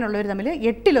അപ്പോൾ അങ്ങനെയുള്ളവർ തമ്മിൽ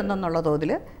 8-1 എന്നുള്ള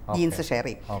തോതിൽ ജീൻസ് ഷെയർ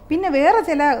ചെയ്യും. പിന്നെ വേറെ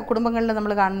ചില കുടുംബങ്ങളിൽ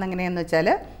നമ്മൾ കാണുന്നത് എങ്ങനെയാണെന്ന് വെച്ചാൽ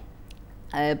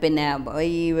പിന്നെ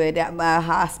ഈ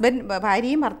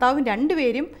ഭാര്യയും ഭർത്താവും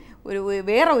രണ്ടുപേരും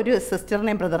വേറെ ഒരു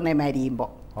സിസ്റ്ററിനെയും ബ്രദറിനെയും മാരി ചെയ്യുമ്പോൾ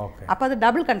അപ്പോൾ അത്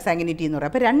ഡബിൾ കൺസാങ്ക്വിനിറ്റി എന്ന്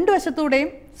പറയും. അപ്പോൾ രണ്ട് വശത്തൂടെയും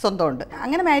സ്വന്തമുണ്ട്.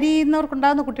 അങ്ങനെ മാരി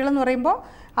ചെയ്യുന്നവർക്കുണ്ടാകുന്ന കുട്ടികളെന്ന് പറയുമ്പോൾ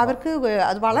അവർക്ക്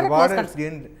അത് വളരെ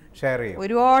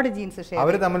ഒരുപാട് ജീൻസ് ഷെയർ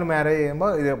അവർ തമ്മിൽ മാരേജ്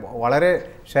ചെയ്യുമ്പോൾ ഇത് വളരെ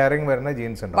ഷെയറിങ് വരുന്ന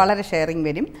ജീൻസ് ഉണ്ട്, വളരെ ഷെയറിങ്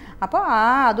വരും. അപ്പോൾ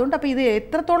അതുകൊണ്ട് അപ്പോൾ ഇത്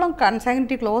എത്രത്തോളം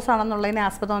കൺസാങ്ക്വിനിറ്റി ക്ലോസ് ആണെന്നുള്ളതിനെ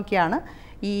ആസ്പദമാക്കിയാണ്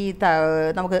ഈ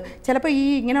നമുക്ക് ചിലപ്പോൾ ഈ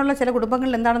ഇങ്ങനെയുള്ള ചില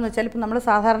കുടുംബങ്ങളിൽ എന്താണെന്ന് വെച്ചാൽ ഇപ്പം നമ്മൾ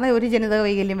സാധാരണ ഒരു ജനിതക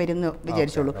വൈകല്യം വരുന്നു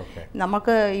വിചാരിച്ചോളൂ.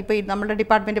 നമുക്ക് ഇപ്പോൾ നമ്മുടെ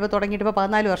ഡിപ്പാർട്ട്മെൻറ്റ് ഇപ്പോൾ തുടങ്ങിയിട്ട് ഇപ്പോൾ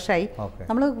 14 വർഷമായി.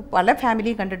 നമ്മൾ പല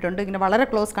ഫാമിലിയും കണ്ടിട്ടുണ്ട്. ഇങ്ങനെ വളരെ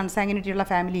ക്ലോസ് കൺസാങ്ക്വിനിറ്റി ഉള്ള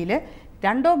ഫാമിലിയിൽ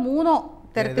 2-3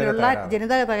 തരത്തിലുള്ള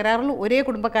ജനിതക തകരാറുകൾ ഒരേ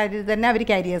കുടുംബക്കാരിൽ തന്നെ അവർ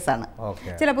കാരിയേഴ്സാണ്.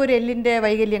 ചിലപ്പോൾ ഒരു എല്ലിൻ്റെ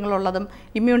വൈകല്യങ്ങളുള്ളതും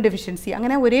ഇമ്മ്യൂൺ ഡെഫിഷ്യൻസി,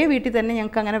 അങ്ങനെ ഒരേ വീട്ടിൽ തന്നെ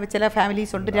ഞങ്ങൾക്ക് അങ്ങനെ ചില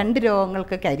ഫാമിലീസ് ഉണ്ട് 2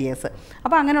 രോഗങ്ങൾക്ക് കാരിയേഴ്സ്.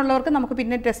 അപ്പോൾ അങ്ങനെയുള്ളവർക്ക് നമുക്ക്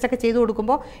പിന്നെ ടെസ്റ്റൊക്കെ ചെയ്ത്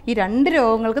കൊടുക്കുമ്പോൾ ഈ 2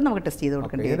 രോഗങ്ങൾക്ക് നമുക്ക് ടെസ്റ്റ് ചെയ്ത്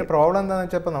കൊടുക്കേണ്ടി വരും. ഇതിൻ്റെ പ്രോബ്ലം എന്താണെന്ന്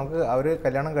വെച്ചാൽ ഇപ്പോൾ നമുക്ക് അവർ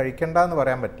കല്യാണം കഴിക്കേണ്ടെന്ന്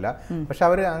പറയാൻ പറ്റില്ല. പക്ഷെ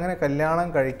അവർ അങ്ങനെ കല്യാണം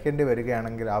കഴിക്കേണ്ടി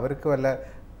വരികയാണെങ്കിൽ അവർക്ക് വല്ല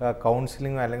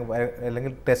കൗൺസിലിംഗ്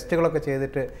അല്ലെങ്കിൽ ടെസ്റ്റുകളൊക്കെ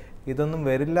ചെയ്തിട്ട് ഇതൊന്നും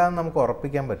വരില്ല എന്ന് നമുക്ക്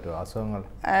ഉറപ്പിക്കാൻ പറ്റുമോ അസുഖങ്ങൾ?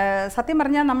 സത്യം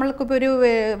പറഞ്ഞാൽ നമ്മൾക്കിപ്പോൾ ഒരു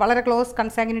വളരെ ക്ലോസ്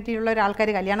കൺസാങ്ക്വിനിറ്റി ഉള്ള ഒരാൾക്കാർ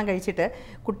കല്യാണം കഴിച്ചിട്ട്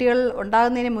കുട്ടികൾ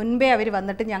ഉണ്ടാകുന്നതിന് മുൻപേ അവർ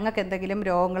വന്നിട്ട് ഞങ്ങൾക്ക് എന്തെങ്കിലും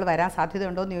രോഗങ്ങൾ വരാൻ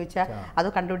സാധ്യതയുണ്ടോ എന്ന് ചോദിച്ചാൽ അത്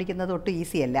കണ്ടുപിടിക്കുന്നത് ഒട്ടും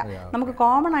ഈസി അല്ല. നമുക്ക്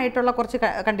കോമൺ ആയിട്ടുള്ള കുറച്ച്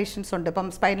കണ്ടീഷൻസ് ഉണ്ട്. ഇപ്പം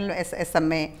സ്പൈനൽ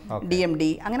SMA, DMD,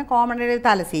 അങ്ങനെ കോമൺ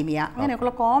താലസീമിയ,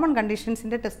 അങ്ങനെയൊക്കെയുള്ള കോമൺ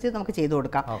കണ്ടീഷൻസിൻ്റെ ടെസ്റ്റ് നമുക്ക് ചെയ്തു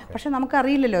കൊടുക്കാം. പക്ഷെ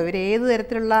നമുക്കറിയില്ലല്ലോ ഇവർ ഏത്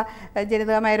തരത്തിലുള്ള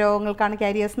ജനിതകമായ രോഗങ്ങൾക്കാണ്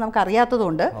കാരിയേഴ്സ് നമുക്ക്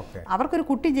അറിയാത്തതുകൊണ്ട് അവർക്കൊരു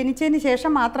കുട്ടി ജനിച്ചതിന്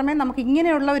ശേഷം മാത്രമേ നമുക്ക്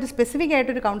ഇങ്ങനെയുള്ള ഒരു സ്പെസിഫിക്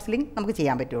ആയിട്ടൊരു കൗൺസിലിംഗ് നമുക്ക്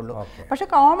ചെയ്യാൻ പറ്റുള്ളൂ. പക്ഷേ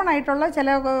കോമൺ ആയിട്ടുള്ള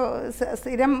ചില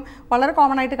സ്ഥിരം വളരെ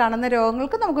കോമൺ ആയിട്ട് കാണുന്ന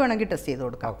രോഗങ്ങൾക്ക് നമുക്ക് വേണമെങ്കിൽ ടെസ്റ്റ് ചെയ്ത്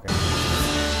കൊടുക്കാം.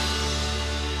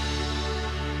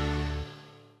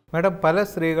 മാഡം, പല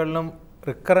സ്ത്രീകളിലും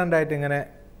റിക്കറൻ്റ് ആയിട്ട് ഇങ്ങനെ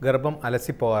ഗർഭം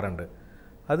അലസിപ്പോകാറുണ്ട്.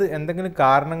 അത് എന്തെങ്കിലും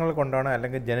കാരണങ്ങൾ കൊണ്ടാണോ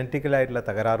അല്ലെങ്കിൽ ജനറ്റിക്കലായിട്ടുള്ള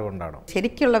തകരാറ് കൊണ്ടാണോ?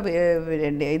 ശരിക്കുള്ള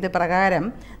ഇത് പ്രകാരം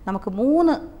നമുക്ക്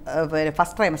 3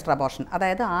 ഫസ്റ്റ് ട്രൈമസ്റ്റർ അബോർഷൻ,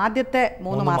 അതായത് ആദ്യത്തെ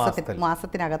 3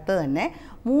 മാസത്തിനകത്ത് തന്നെ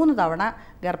 3 തവണ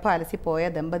ഗർഭം അലസിപ്പോയ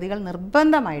ദമ്പതികൾ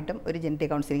നിർബന്ധമായിട്ടും ഒരു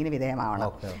ജനറ്റിക് കൗൺസിലിങ്ങിന്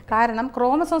വിധേയമാവണം. കാരണം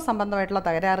ക്രോമസോം സംബന്ധമായിട്ടുള്ള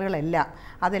തകരാറുകളെല്ലാം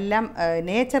അതെല്ലാം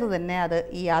നേച്ചർ തന്നെ അത്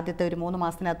ഈ ആദ്യത്തെ ഒരു 3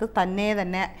 മാസത്തിനകത്ത്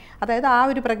തന്നെ അതായത് ആ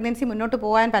ഒരു പ്രഗ്നൻസി മുന്നോട്ട്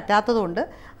പോകാൻ പറ്റാത്തതുകൊണ്ട്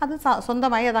അത്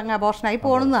സ്വന്തമായി അതങ്ങ് അബോർഷനായി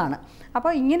പോകുന്നതാണ്.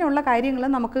 അപ്പോൾ ഇങ്ങനെയുള്ള കാര്യങ്ങൾ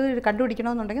നമുക്ക്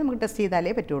കണ്ടുപിടിക്കണമെന്നുണ്ടെങ്കിൽ നമുക്ക് ടെസ്റ്റ്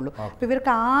ചെയ്താലേ പറ്റുള്ളൂ. അപ്പോൾ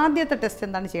ഇവർക്ക് ആദ്യത്തെ ടെസ്റ്റ്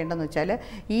എന്താണ് ചെയ്യേണ്ടതെന്ന് വെച്ചാൽ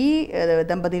ഈ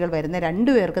ദമ്പതികൾ വരുന്ന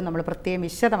 2 പേർക്കും നമ്മൾ പ്രത്യേകം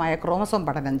വിശദമായ ക്രോമസോം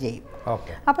പഠനം ചെയ്യും.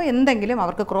 അപ്പോൾ എന്തെങ്കിലും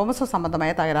അവർക്ക് ക്രോമസോം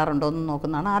സംബന്ധമായ തകരാറുണ്ടോ എന്ന്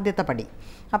നോക്കുന്നതാണ് ആദ്യത്തെ പടി.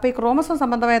 അപ്പോൾ ഈ ക്രോമസോം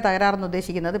സംബന്ധമായ തകരാറെന്ന്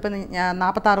ഉദ്ദേശിക്കുന്നത് ഇപ്പം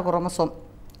 46 ക്രോമസോം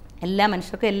എല്ലാ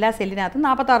മനുഷ്യർക്കും എല്ലാ സെല്ലിനകത്തും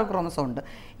 46 ക്രോമസോം ഉണ്ട്.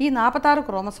 ഈ 46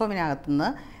 ക്രോമസോമിനകത്തുനിന്ന്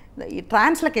ഈ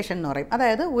ട്രാൻസ്ലൊക്കേഷൻ എന്ന് പറയും.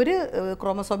 അതായത് ഒരു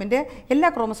ക്രോമസോമിൻ്റെ എല്ലാ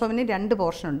ക്രോമസോമിനും 2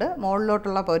 പോർഷനുണ്ട്.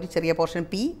 മുകളിലോട്ടുള്ള ഒരു ചെറിയ പോർഷൻ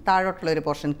പി, താഴോട്ടുള്ള ഒരു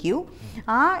പോർഷൻ ക്യൂ.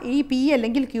 ഈ പി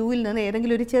അല്ലെങ്കിൽ ക്യൂവിൽ നിന്ന്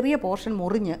ഏതെങ്കിലും ഒരു ചെറിയ പോർഷൻ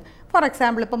മുറിഞ്ഞ്, ഫോർ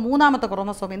എക്സാമ്പിൾ ഇപ്പോൾ 3ാമത്തെ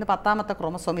ക്രോമസോമിൽ നിന്ന് 10ാമത്തെ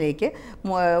ക്രോമസോമിലേക്ക്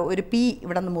ഒരു പി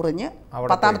ഇവിടെ നിന്ന് മുറിഞ്ഞ്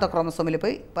 10ാമത്തെ ക്രോമസോമിൽ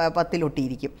പോയി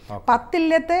 10-ലൊട്ടിയിരിക്കും.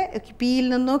 10-ലത്തെ പിയിൽ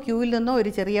നിന്നോ ക്യൂവിൽ നിന്നോ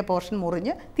ഒരു ചെറിയ പോർഷൻ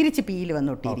മുറിഞ്ഞ് തിരിച്ച് പിയിൽ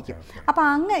വന്ന് ഒട്ടിയിരിക്കും.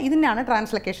 അപ്പോൾ ഇതിനാണ്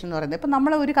ട്രാൻസ്ലൊക്കേഷൻ എന്ന് പറയുന്നത്. ഇപ്പം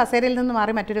നമ്മൾ ഒരു കസേരയിൽ നിന്ന്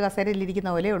മാറി മറ്റൊരു കസേരയിൽ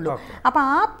ഇരിക്കുന്ന പോലെ ഉള്ളൂ. അപ്പോൾ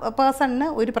ആ പേഴ്സണിന്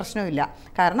ഒരു പ്രശ്നമില്ല.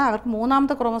 കാരണം അവർക്ക്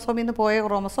 3ാമത്തെ ക്രോമസോമിൽ നിന്ന് പോയ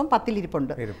ക്രോമസോം 10-ൽ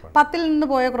 10-ൽ നിന്ന്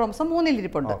പോയ ക്രോമസോം 3-ൽ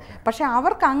പക്ഷേ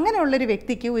അവർക്ക് അങ്ങനെയുള്ളൊരു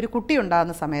വ്യക്തിക്ക് ഒരു കുട്ടി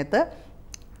ഉണ്ടാകുന്ന സമയത്ത്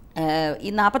ഈ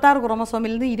 46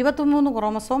 ക്രോമസോമിൽ നിന്ന് 23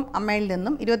 ക്രോമസോം അമ്മയിൽ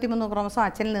നിന്നും 23 ക്രോമസോം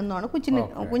അച്ഛനിൽ നിന്നുമാണ്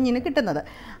കുഞ്ഞിന് കിട്ടുന്നത്.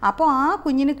 അപ്പോൾ ആ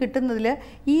കുഞ്ഞിന് കിട്ടുന്നതിൽ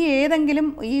ഈ ഏതെങ്കിലും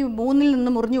ഈ 3-ൽ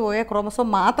നിന്ന് മുറിഞ്ഞു പോയ ക്രോമസോം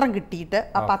മാത്രം കിട്ടിയിട്ട്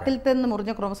ആ 10-ൽ നിന്ന്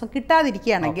മുറിഞ്ഞ ക്രോമസോം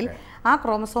കിട്ടാതിരിക്കുകയാണെങ്കിൽ ആ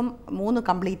ക്രോമസോം 3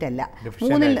 കംപ്ലീറ്റ് അല്ല.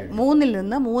 3-ൽ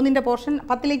നിന്ന് 3ന്റെ പോർഷൻ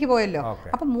 10-ലേക്ക് പോയല്ലോ.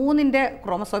 അപ്പം 3ന്റെ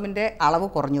ക്രോമസോമിൻ്റെ അളവ്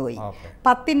കുറഞ്ഞു പോയി,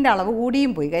 10ന്റെ അളവ്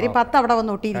കൂടിയും പോയി. കാര്യം 10 അവിടെ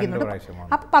വന്ന് ഒട്ടിയിരിക്കുന്നുണ്ട്.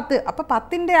 അപ്പം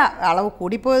 10ന്റെ അളവ്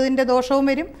കൂടിപ്പോയതിൻ്റെ ദോഷവും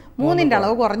വരും, 3ന്റെ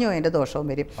അളവ് കുറഞ്ഞു പോയതിൻ്റെ ദോഷവും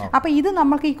വരും. അപ്പോൾ ഇത്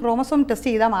നമുക്ക് ഈ ക്രോമസോം ടെസ്റ്റ്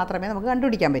ചെയ്താൽ മാത്രമേ നമുക്ക്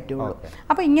കണ്ടുപിടിക്കാൻ പറ്റുള്ളൂ.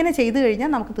 അപ്പോൾ ഇങ്ങനെ ചെയ്തു കഴിഞ്ഞാൽ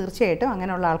നമുക്ക് തീർച്ചയായിട്ടും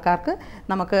അങ്ങനെയുള്ള ആൾക്കാർക്ക്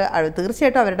നമുക്ക്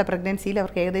തീർച്ചയായിട്ടും അവരുടെ പ്രഗ്നൻസിയിൽ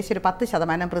അവർക്ക് ഏകദേശം ഒരു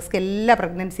 10% റിസ്ക് എല്ലാ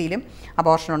പ്രഗ്നൻസിയിലും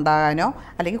അബോർഷൻ ഉണ്ടാകാനോ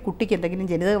അല്ലെങ്കിൽ കുട്ടിക്ക് എന്തെങ്കിലും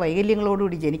ജനിതക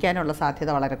വൈകല്യങ്ങളോടുകൂടി ജനിക്കാനുള്ള സാധ്യത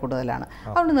വളരെ കൂടുതലാണ്.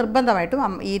 അതുകൊണ്ട് നിർബന്ധമായിട്ടും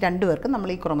ഈ 2 പേർക്കും നമ്മൾ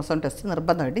ഈ ക്രോമസോം ടെസ്റ്റ്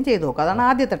നിർബന്ധമായിട്ടും ചെയ്തു നോക്കുക. അതാണ്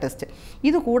ആദ്യത്തെ ടെസ്റ്റ്.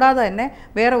 ഇത് കൂടാതെ തന്നെ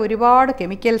വേറെ ഒരുപാട്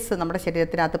കെമിക്കൽസ് നമ്മുടെ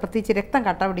ശരീരത്തിനകത്ത്, പ്രത്യേകിച്ച് രക്തം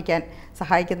കട്ട പിടിക്കാൻ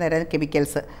സഹായിക്കുന്ന തരം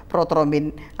കെമിക്കൽസ്, പ്രോത്രോംബിൻ,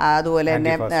 അതുപോലെ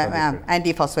തന്നെ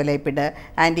ആൻറ്റിഫോസ്ഫോലൈപ്പിഡ്,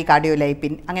 ആൻറ്റി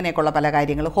കാർഡിയോലൈപ്പിൻ, അങ്ങനെയൊക്കെയുള്ള പല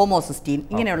കാര്യങ്ങൾ, ഹോമോസിസ്റ്റീൻ,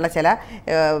 ഇങ്ങനെയുള്ള ചില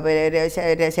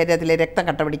ശരീരത്തിലെ രക്തം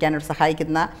കട്ട പിടിക്കാനായിട്ട്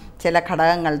സഹായിക്കുന്ന ചില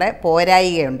ഘടകങ്ങളുടെ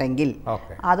പോരായികയുണ്ടെങ്കിൽ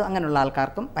അത് അങ്ങനെയുള്ള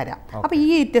ആൾക്കാർക്കും വരാം. അപ്പോൾ ഈ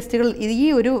ടെസ്റ്റുകൾ, ഈ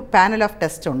ഒരു പാനൽ ഓഫ്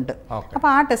ടെസ്റ്റ് ഉണ്ട്. അപ്പോൾ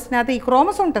ആ ടെസ്റ്റിനകത്ത് ഈ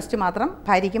ക്രോമസോം ടെസ്റ്റ് മാത്രം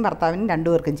ഭാര്യയ്ക്കും ഭർത്താവിനും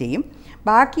 2 പേർക്കും ചെയ്യും.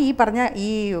 ബാക്കി ഈ പറഞ്ഞ ഈ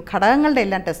ഘടകങ്ങളുടെ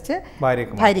എല്ലാം ടെസ്റ്റ്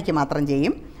ഭാര്യയ്ക്ക് മാത്രം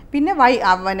ചെയ്യും. പിന്നെ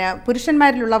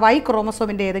പുരുഷന്മാരിലുള്ള വൈ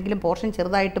ക്രോമസോമിൻ്റെ ഏതെങ്കിലും പോർഷൻ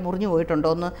ചെറുതായിട്ട് മുറിഞ്ഞു പോയിട്ടുണ്ടോ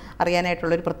എന്ന്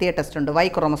അറിയാനായിട്ടുള്ളൊരു പ്രത്യേക ടെസ്റ്റ് ഉണ്ട്, വൈ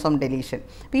ക്രോമസോം ഡെലീഷൻ.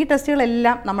 അപ്പോൾ ഈ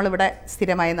ടെസ്റ്റുകളെല്ലാം നമ്മളിവിടെ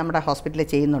സ്ഥിരമായി നമ്മുടെ ഹോസ്പിറ്റലിൽ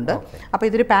ചെയ്യുന്നുണ്ട്. അപ്പോൾ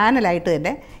ഇതൊരു പാനലായിട്ട്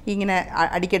തന്നെ ഇങ്ങനെ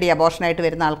അടിക്കടി അബോർഷനായിട്ട്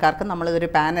വരുന്ന ആൾക്കാർക്ക്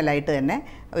നമ്മളിതൊരു പാനലായിട്ട് തന്നെ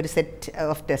ഒരു സെറ്റ്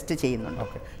ഓഫ് ടെസ്റ്റ്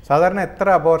ചെയ്യുന്നുണ്ട്. സാധാരണ എത്ര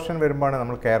അബോർഷൻ വരുമ്പോഴാണ്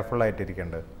നമ്മൾ കെയർഫുൾ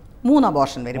ആയിട്ടിരിക്കേണ്ടത്? 3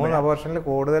 അബോർഷൻ വരും. 3 അബോർഷനിൽ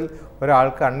കൂടുതൽ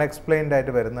ഒരാൾക്ക് അൺഎക്സ്പ്ലെയിൻഡ്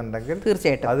ആയിട്ട് വരുന്നുണ്ടെങ്കിൽ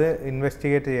തീർച്ചയായിട്ടും അത്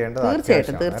ഇൻവെസ്റ്റിഗേറ്റ് ചെയ്യേണ്ടത്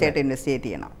തീർച്ചയായിട്ടും ഇൻവെസ്റ്റിഗേറ്റ്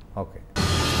ചെയ്യണം. ഓക്കെ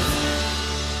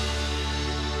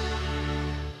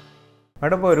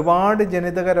മാഡം, ഇപ്പോൾ ഒരുപാട്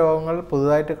ജനിതക രോഗങ്ങൾ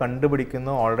പുതുതായിട്ട്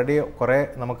കണ്ടുപിടിക്കുന്നു, ഓൾറെഡി കുറേ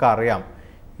നമുക്കറിയാം.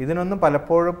 ഇതിനൊന്നും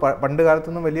പലപ്പോഴും പണ്ട്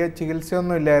കാലത്തൊന്നും വലിയ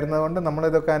ചികിത്സയൊന്നും ഇല്ലായിരുന്നതുകൊണ്ട്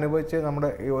നമ്മളിതൊക്കെ അനുഭവിച്ച്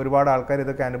ഒരുപാട് ആൾക്കാർ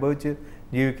ഇതൊക്കെ അനുഭവിച്ച്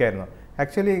ജീവിക്കായിരുന്നു.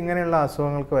 ആക്ച്വലി ഇങ്ങനെയുള്ള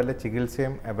അസുഖങ്ങൾക്ക് വല്ല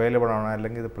ചികിത്സയും അവൈലബിൾ ആണോ,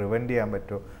 അല്ലെങ്കിൽ ഇത് പ്രിവെൻറ്റ് ചെയ്യാൻ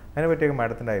പറ്റുമോ? അതിനെപ്പറ്റിയൊക്കെ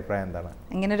മാഡത്തിൻ്റെ അഭിപ്രായം എന്താണ്?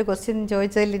 ഇങ്ങനൊരു ക്വസ്റ്റ്യൻ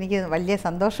ചോദിച്ചതിൽ എനിക്ക് വലിയ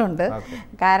സന്തോഷമുണ്ട്.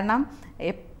 കാരണം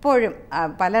എപ്പോഴും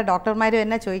പല ഡോക്ടർമാരും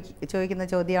എന്നെ ചോദിക്കുന്ന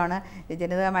ചോദ്യമാണ്,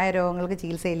 ജനിതകമായ രോഗങ്ങൾക്ക്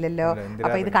ചികിത്സയില്ലല്ലോ,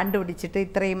 അപ്പോൾ ഇത് കണ്ടുപിടിച്ചിട്ട്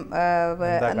ഇത്രയും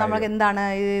നമുക്ക് എന്താണ്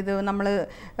ഇത്, നമ്മൾ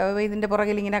ഇതിൻ്റെ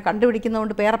പുറകിൽ ഇങ്ങനെ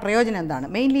കണ്ടുപിടിക്കുന്നതുകൊണ്ട് വേറെ പ്രയോജനം എന്താണ്?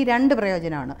 മെയിൻലി 2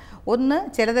 പ്രയോജനമാണ്. ഒന്ന്,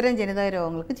 ചിലതരം ജനിതക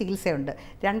രോഗങ്ങൾക്ക് ചികിത്സയുണ്ട്.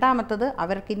 രണ്ടാമത്തത്,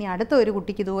 അവർക്ക് ഇനി അടുത്ത ഒരു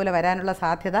കുട്ടിക്ക് ഇതുപോലെ വരാനുള്ള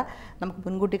സാധ്യത നമുക്ക്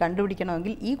മുൻകൂട്ടി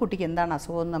കണ്ടുപിടിക്കണമെങ്കിൽ ഈ കുട്ടിക്ക് എന്താണ്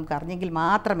അസുഖമെന്ന് നമുക്ക് അറിഞ്ഞെങ്കിൽ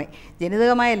മാത്രമേ,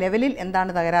 ജനിതകമായ ലെവലിൽ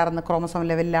എന്താണ് തകരാറെന്ന്, ക്രോമസോം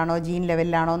ലെവലിലാണോ ജീൻ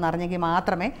ലെവലിലാണോ എന്ന് അറിഞ്ഞെങ്കിൽ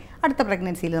മാത്രമേ അടുത്ത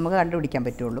പ്രഗ്നൻസിയിൽ നമുക്ക് കണ്ടുപിടിക്കാൻ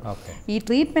പറ്റുള്ളൂ. ഈ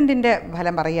ട്രീറ്റ്മെൻറ്റിൻ്റെ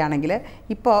ഫലം പറയുകയാണെങ്കിൽ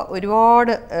ഇപ്പോൾ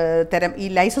ഒരുപാട് തരം ഈ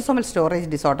ലൈസോസോമൽ സ്റ്റോറേജ്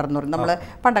ഡിസോർഡർ എന്ന് പറയും. നമ്മൾ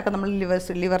പണ്ടൊക്കെ നമ്മൾ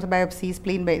ലിവർ ബയോപ്സി,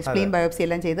 സ്പ്ലീൻ ബയോപ്സി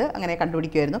എല്ലാം ചെയ്ത് അങ്ങനെ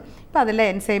കണ്ടുപിടിക്കുമായിരുന്നു. ഇപ്പോൾ അതെല്ലാം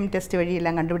എൻസൈം ടെസ്റ്റ് വഴി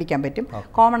എല്ലാം കണ്ടുപിടിക്കാൻ പറ്റും.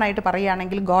 കോമൺ ആയിട്ട്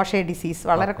പറയുകയാണെങ്കിൽ ഗോഷെ ഡിസീസ്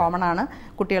വളരെ കോമൺ ആണ്.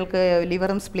 കുട്ടികൾക്ക്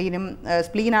ലിവറും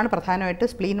സ്പ്ലീനാണ് പ്രധാനമായിട്ട്.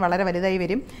 സ്പ്ലീൻ വളരെ വലുതായി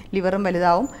വരും, ലിവറും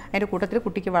വലുതാവും. അതിൻ്റെ കൂട്ടത്തിൽ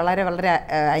കുട്ടിക്ക് വളരെ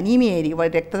അനീമിയായിരിക്കും,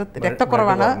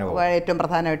 രക്തക്കുറവാണ് ഏറ്റവും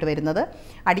പ്രധാനമായിട്ട് വരുന്നത്.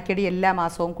 അടിക്കടി എല്ലാ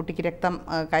മാസവും കുട്ടിക്ക് രക്തം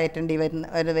കയറ്റേണ്ടി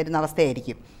വരുന്ന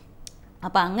അവസ്ഥയായിരിക്കും.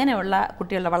 അപ്പോൾ അങ്ങനെയുള്ള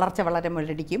കുട്ടികളുടെ വളർച്ച വളരെ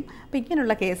മുരടിക്കും. അപ്പോൾ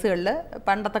ഇങ്ങനെയുള്ള കേസുകളിൽ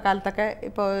പണ്ടത്തെ കാലത്തൊക്കെ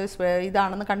ഇപ്പോൾ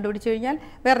ഇതാണെന്ന് കണ്ടുപിടിച്ച് കഴിഞ്ഞാൽ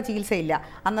വേറെ ചികിത്സയില്ല.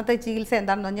 അന്നത്തെ ചികിത്സ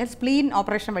എന്താണെന്ന് പറഞ്ഞാൽ സ്പ്ലീൻ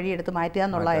ഓപ്പറേഷൻ വഴി എടുത്ത് മാറ്റുക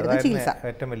എന്നുള്ളതായിരുന്നു ചികിത്സ,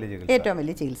 ഏറ്റവും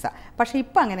വലിയ ചികിത്സ. പക്ഷേ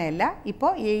ഇപ്പോൾ അങ്ങനെയല്ല.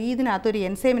 ഇപ്പോൾ ഇതിനകത്തൊരു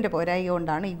എൻസൈമിൻ്റെ പോരായിക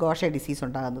കൊണ്ടാണ് ഈ ഗോഷെ ഡിസീസ്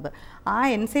ഉണ്ടാകുന്നത്. ആ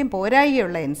എൻസൈം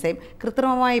പോരായികയുള്ള എൻസൈം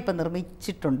കൃത്രിമമായി ഇപ്പോൾ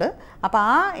നിർമ്മിച്ചിട്ടുണ്ട്. അപ്പോൾ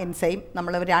ആ എൻസൈം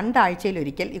നമ്മൾ 2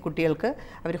 ആഴ്ചയിലൊരിക്കൽ ഈ കുട്ടികൾക്ക്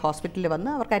അവർ ഹോസ്പിറ്റലിൽ വന്ന്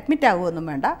അവർക്ക് അഡ്മിറ്റ് ആകുമെന്നും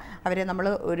വേണ്ട, അവരെ നമ്മൾ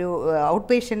ഒരു ഔട്ട്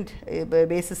പേഷ്യൻറ്റ്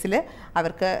ബേസിസിൽ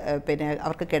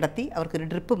അവർക്ക് കിടത്തി അവർക്കൊരു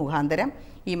ഡ്രിപ്പ് മുഖാന്തരം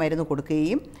ഈ മരുന്ന്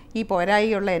കൊടുക്കുകയും ഈ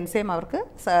പോരായിയുള്ള എൻസൈം അവർക്ക്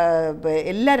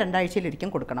എല്ലാ 2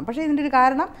 ആഴ്ചയിലൊരിക്കലും കൊടുക്കണം. പക്ഷേ ഇതിൻ്റെ ഒരു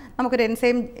കാരണം നമുക്കൊരു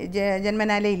എൻസൈം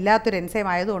ജന്മനാലെ ഇല്ലാത്തൊരു എൻസൈം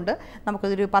ആയതുകൊണ്ട്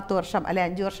നമുക്കതൊരു 10 വർഷം അല്ലെ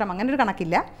 5 വർഷം അങ്ങനെ ഒരു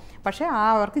കണക്കില്ല. പക്ഷേ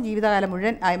അവർക്ക് ജീവിതകാലം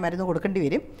മുഴുവൻ ആ മരുന്ന് കൊടുക്കേണ്ടി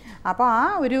വരും. അപ്പോൾ ആ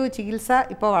ഒരു ചികിത്സ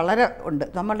ഇപ്പോൾ വളരെ ഉണ്ട്.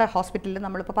 നമ്മുടെ ഹോസ്പിറ്റലിൽ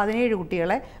നമ്മളിപ്പോൾ 17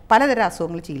 കുട്ടികളെ പലതരം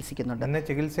അസുഖങ്ങൾ ചികിത്സിക്കുന്നുണ്ട്.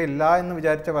 ചികിത്സയില്ല എന്ന്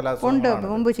വിചാരിച്ച പല ഉണ്ട്.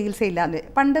 മുമ്പ് ചികിത്സയില്ലാന്ന്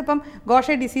പണ്ട് ഇപ്പം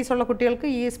ഗോഷെ ഡിസീസ് ഉള്ള കുട്ടികൾക്ക്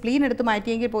ഈ സ്പ്ലീൻ എടുത്ത്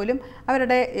മാറ്റിയെങ്കിൽ പോലും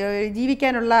അവരുടെ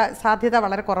ജീവിക്കാനുള്ള സാധ്യത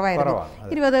വളരെ കുറവായിരുന്നു.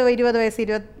 20 വയസ്സ്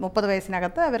 30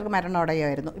 വയസ്സിനകത്ത് അവർക്ക്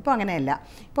മരണമടയുമായിരുന്നു. ഇപ്പോൾ അങ്ങനെയല്ല.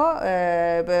 ഇപ്പോൾ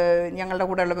ഞങ്ങളുടെ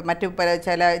കൂടെയുള്ള മറ്റു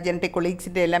ചില ജനറ്റിക്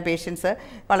കൊളീഗ്സിൻ്റെ എല്ലാം പേഷ്യൻസ്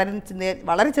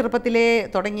വളരെ ചെറുപ്പത്തിലേ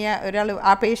തുടങ്ങിയ ഒരാൾ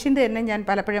ആ പേഷ്യൻ്റ് തന്നെ ഞാൻ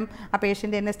പലപ്പോഴും ആ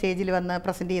പേഷ്യൻ്റ് തന്നെ സ്റ്റേജിൽ വന്ന്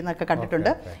പ്രസൻറ്റ് ചെയ്യുന്നതൊക്കെ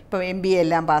കണ്ടിട്ടുണ്ട്. ഇപ്പോൾ MBA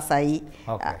എല്ലാം പാസ്സായി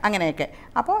അങ്ങനെയൊക്കെ.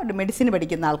 അപ്പോൾ മെഡിസിൻ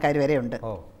പഠിക്കുന്ന ആൾക്കാർ വരെ ഉണ്ട്.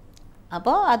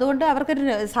 അപ്പോൾ അതുകൊണ്ട് അവർക്കൊരു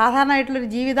സാധാരണമായിട്ടുള്ളൊരു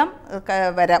ജീവിതം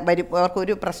വരും.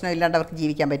 അവർക്കൊരു പ്രശ്നമില്ലാണ്ട് അവർക്ക്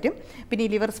ജീവിക്കാൻ പറ്റും. പിന്നെ ഈ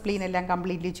ലിവർ സ്പ്ലീൻ എല്ലാം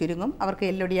കംപ്ലീറ്റ്ലി ചുരുങ്ങും. അവർക്ക്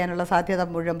എല്ലൊടിയാനുള്ള സാധ്യത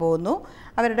മുഴുവൻ പോകുന്നു.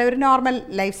 അവരുടെ ഒരു നോർമൽ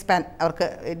ലൈഫ് സ്പാൻ അവർക്ക്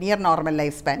നിയർ നോർമൽ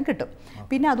ലൈഫ് സ്പാൻ കിട്ടും.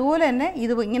 പിന്നെ അതുപോലെ തന്നെ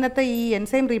ഇങ്ങനത്തെ ഈ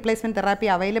എൻസൈം റീപ്ലേസ്മെൻറ്റ് തെറാപ്പി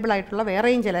അവൈലബിൾ ആയിട്ടുള്ള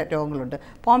വേറെയും ചില രോഗങ്ങളുണ്ട്.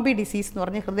 പോംപി ഡിസീസ് എന്ന്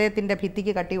പറഞ്ഞ് ഹൃദയത്തിൻ്റെ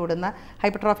ഭിത്തിക്ക് കട്ടി കൂടുന്ന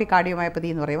ഹൈപ്പർട്രോഫിക് കാർഡിയോമയോപ്പതി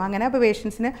എന്ന് പറയും. അങ്ങനെ അപ്പോൾ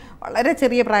പേഷ്യൻസിന് വളരെ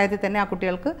ചെറിയ പ്രായത്തിൽ തന്നെ ആ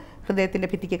കുട്ടികൾക്ക് ഹൃദയത്തിൻ്റെ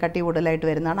ഭിത്തിക്ക് കട്ടി കൂടുതലായിട്ട്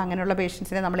വരുന്നതാണ്. അങ്ങനെയുള്ള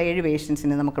പേഷ്യൻസിനെ നമ്മൾ 7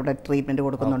 പേഷ്യൻസിന് നമുക്കിവിടെ ട്രീറ്റ്മെൻറ്റ്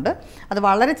കൊടുക്കുന്നുണ്ട്. അത്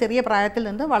വളരെ ചെറിയ പ്രായത്തിൽ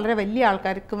നിന്ന് വളരെ വലിയ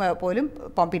ആൾക്കാർക്ക് പോലും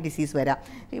പോംപി ഡിസീസ് വരാം.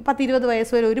 10-20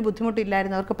 വയസ്സ് വരെ ഒരു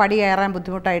ബുദ്ധിമുട്ടില്ലായിരുന്നവർക്ക് പടി കയറാൻ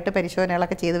ബുദ്ധിമുട്ടായിട്ട്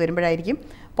പരിശോധനകളൊക്കെ ചെയ്ത് വരുമ്പോഴായിരിക്കും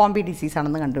പോംപി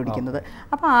ഡിസീസാണെന്ന് കണ്ടുപിടിക്കുന്നത്.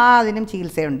 അപ്പോൾ അതിനും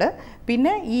ചികിത്സയുണ്ട്.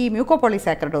 പിന്നെ ഈ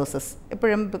മ്യൂക്കോപോളിസാക്രഡോസിസ്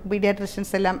എപ്പോഴും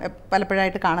പീഡിയാട്രിഷ്യൻസ് എല്ലാം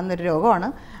പലപ്പോഴായിട്ട് കാണുന്നൊരു രോഗമാണ്.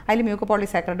 അതിൽ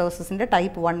മ്യൂക്കോപോളിസാക്രഡോസിൻ്റെ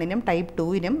ടൈപ്പ് 1-നും ടൈപ്പ്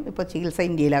 2-നും ഇപ്പോൾ ചികിത്സ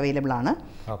ഇന്ത്യയിൽ അവൈലബിൾ ആണ്.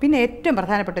 പിന്നെ ഏറ്റവും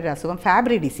പ്രധാനപ്പെട്ട ഒരു അസുഖം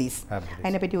ഫാബ്രി ഡിസീസ്.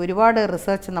 അതിനെപ്പറ്റി ഒരുപാട്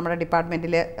റിസർച്ച് നമ്മുടെ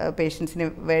ഡിപ്പാർട്ട്മെൻറ്റിൽ പേഷ്യൻസിന്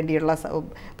വേണ്ടിയുള്ള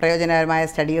പ്രയോജനകരമായ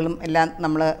സ്റ്റഡികളും എല്ലാം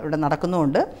നമ്മൾ ഇവിടെ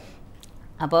നടക്കുന്നുമുണ്ട്.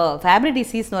 അപ്പോൾ ഫാബ്രി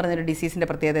ഡിസീസ് എന്ന് പറയുന്നൊരു ഡിസീസിൻ്റെ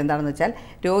പ്രത്യേകത എന്താണെന്ന് വെച്ചാൽ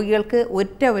രോഗികൾക്ക്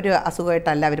ഒരു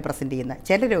അസുഖമായിട്ടല്ല അവർ പ്രസൻറ്റ് ചെയ്യുന്നത്.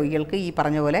 ചില രോഗികൾക്ക് ഈ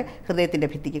പറഞ്ഞ പോലെ ഹൃദയത്തിൻ്റെ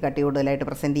ഭിത്തിക്ക് കട്ടി കൂടുതലായിട്ട്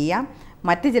പ്രസൻറ്റ് ചെയ്യാം.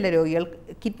 മറ്റ് ചില രോഗികൾക്ക്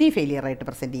കിഡ്നി ഫെയിലിയറായിട്ട്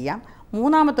പ്രസൻറ്റ് ചെയ്യാം.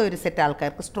 മൂന്നാമത്തെ ഒരു സെറ്റ്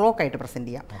ആൾക്കാർക്ക് സ്ട്രോക്ക് ആയിട്ട് പ്രസൻറ്റ്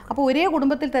ചെയ്യാം. അപ്പോൾ ഒരേ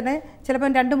കുടുംബത്തിൽ തന്നെ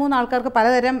ചിലപ്പോൾ 2-3 ആൾക്കാർക്ക്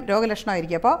പലതരം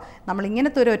രോഗലക്ഷണമായിരിക്കും. അപ്പോൾ നമ്മൾ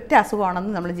ഇങ്ങനത്തെ ഒറ്റ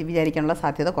അസുഖമാണെന്ന് നമ്മൾ വിചാരിക്കാനുള്ള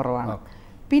സാധ്യത കുറവാണ്.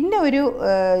 പിന്നെ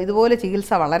ഇതുപോലെ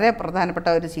ചികിത്സ വളരെ പ്രധാനപ്പെട്ട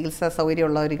ഒരു ചികിത്സാ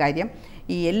സൗകര്യമുള്ള ഒരു കാര്യം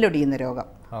ഈ എല്ലൊടിയുന്ന രോഗം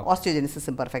ഓസ്റ്റിയോജെനിസിസ്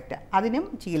ഇംപെർഫെക്റ്റ്. അതിനും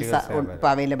ചികിത്സ ഇപ്പോൾ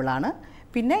അവൈലബിൾ ആണ്.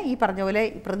 പിന്നെ ഈ പറഞ്ഞ പോലെ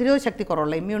പ്രതിരോധ ശക്തി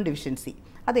കുറവുള്ള ഇമ്മ്യൂൺ ഡിഫിഷ്യൻസി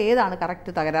അത് ഏതാണ്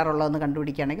കറക്റ്റ് തകരാറുള്ളതെന്ന്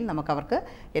കണ്ടുപിടിക്കുകയാണെങ്കിൽ അവർക്ക്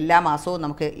എല്ലാ മാസവും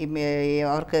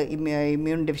അവർക്ക്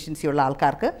ഇമ്മ്യൂൺ ഡെഫിഷ്യൻസി ഉള്ള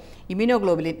ആൾക്കാർക്ക്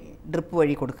ഇമ്മ്യൂണോഗ്ലോബുലിൻ ഡ്രിപ്പ്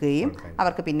വഴി കൊടുക്കുകയും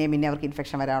അവർക്ക് പിന്നെ അവർക്ക്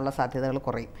ഇൻഫെക്ഷൻ വരാനുള്ള സാധ്യതകൾ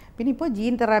കുറയും. പിന്നെ ഇപ്പോൾ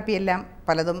ജീൻ തെറാപ്പി എല്ലാം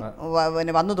പലതും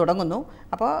വന്നു തുടങ്ങുന്നു.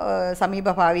 അപ്പോൾ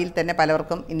സമീപ ഭാവിയിൽ തന്നെ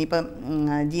പലർക്കും ഇനിയിപ്പം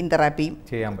ജീൻ തെറാപ്പിയും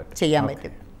ചെയ്യാൻ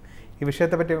പറ്റും. ഈ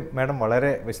വിഷയത്തെപ്പറ്റി മാഡം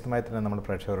വളരെ വിശദമായി തന്നെ നമ്മൾ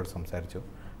പ്രേക്ഷകരോട് സംസാരിച്ചു.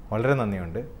 വളരെ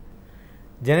നന്ദിയുണ്ട്.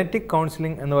 ജനറ്റിക്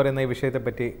കൗൺസിലിംഗ് എന്ന് പറയുന്ന ഈ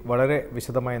വിഷയത്തെപ്പറ്റി വളരെ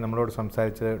വിശദമായി നമ്മളോട്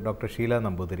സംസാരിച്ചത് doctor Sheela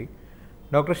Namboothiri.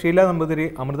 Doctor Sheela Namboothiri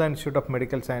Amrita institute of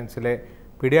medical സയൻസിലെ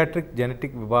paediatric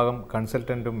genetic വിഭാഗം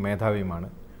കൺസൾട്ടൻറ്റും മേധാവിയുമാണ്.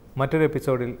 മറ്റൊരു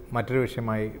എപ്പിസോഡിൽ മറ്റൊരു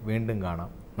വിഷയമായി വീണ്ടും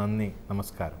കാണാം. നന്ദി,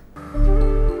 നമസ്കാരം.